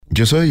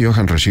Yo soy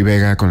Johan Rashi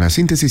Vega con la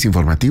síntesis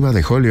informativa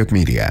de Holyoke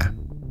Media.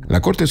 La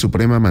Corte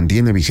Suprema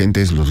mantiene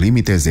vigentes los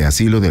límites de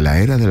asilo de la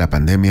era de la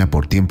pandemia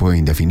por tiempo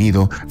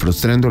indefinido,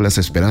 frustrando las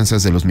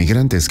esperanzas de los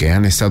migrantes que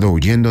han estado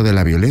huyendo de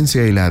la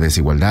violencia y la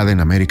desigualdad en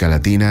América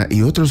Latina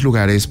y otros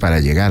lugares para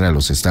llegar a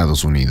los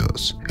Estados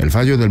Unidos. El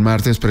fallo del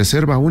martes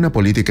preserva una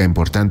política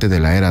importante de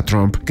la era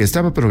Trump que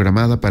estaba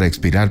programada para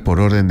expirar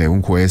por orden de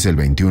un juez el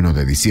 21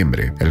 de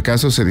diciembre. El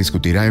caso se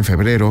discutirá en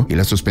febrero y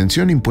la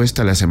suspensión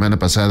impuesta la semana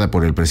pasada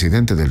por el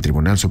presidente del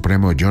Tribunal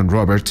Supremo, John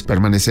Roberts,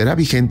 permanecerá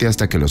vigente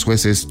hasta que los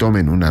jueces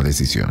tomen una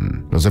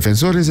decisión. Los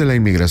defensores de la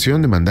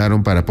inmigración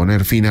demandaron para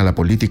poner fin a la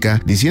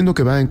política, diciendo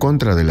que va en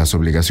contra de las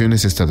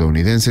obligaciones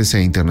estadounidenses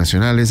e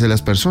internacionales de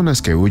las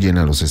personas que huyen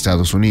a los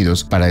Estados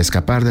Unidos para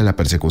escapar de la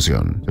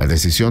persecución. La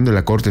decisión de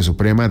la Corte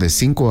Suprema de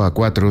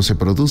 5-4 se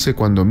produce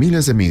cuando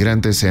miles de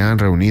migrantes se han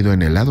reunido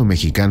en el lado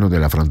mexicano de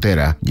la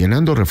frontera,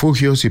 llenando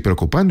refugios y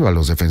preocupando a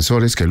los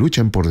defensores que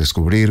luchan por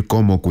descubrir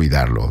cómo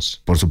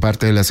cuidarlos. Por su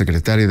parte, la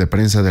secretaria de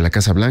prensa de la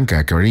Casa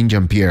Blanca, Karine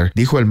Jean-Pierre,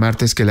 dijo el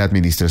martes que la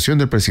administración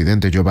del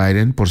presidente Joe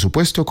Biden por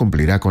supuesto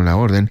cumplirá con la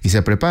orden y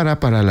se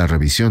prepara para la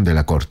revisión de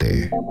la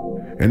Corte.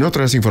 En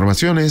otras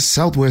informaciones,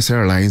 Southwest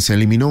Airlines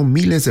eliminó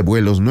miles de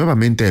vuelos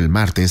nuevamente el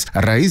martes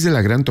a raíz de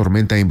la gran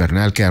tormenta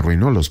invernal que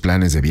arruinó los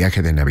planes de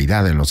viaje de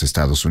Navidad en los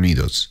Estados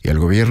Unidos. Y el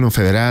gobierno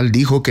federal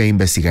dijo que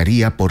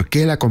investigaría por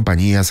qué la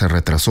compañía se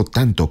retrasó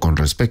tanto con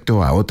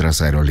respecto a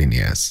otras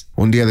aerolíneas.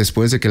 Un día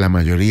después de que la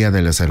mayoría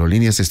de las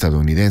aerolíneas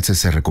estadounidenses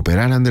se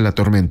recuperaran de la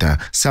tormenta,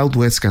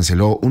 Southwest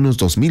canceló unos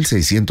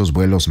 2,600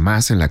 vuelos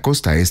más en la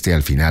costa este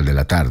al final de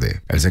la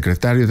tarde. El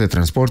secretario de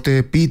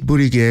Transporte, Pete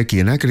Buttigieg,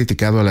 quien ha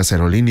criticado a las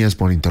aerolíneas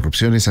por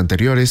interrupciones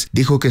anteriores,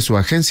 dijo que su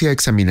agencia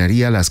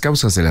examinaría las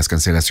causas de las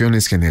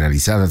cancelaciones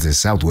generalizadas de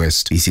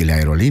Southwest y si la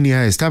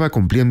aerolínea estaba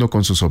cumpliendo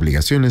con sus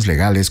obligaciones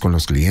legales con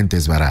los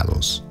clientes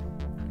varados.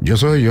 Yo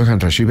soy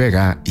Johan Rashi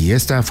Vega y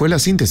esta fue la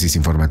síntesis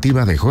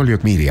informativa de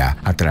Holyoke Media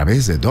a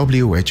través de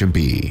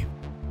WHMP.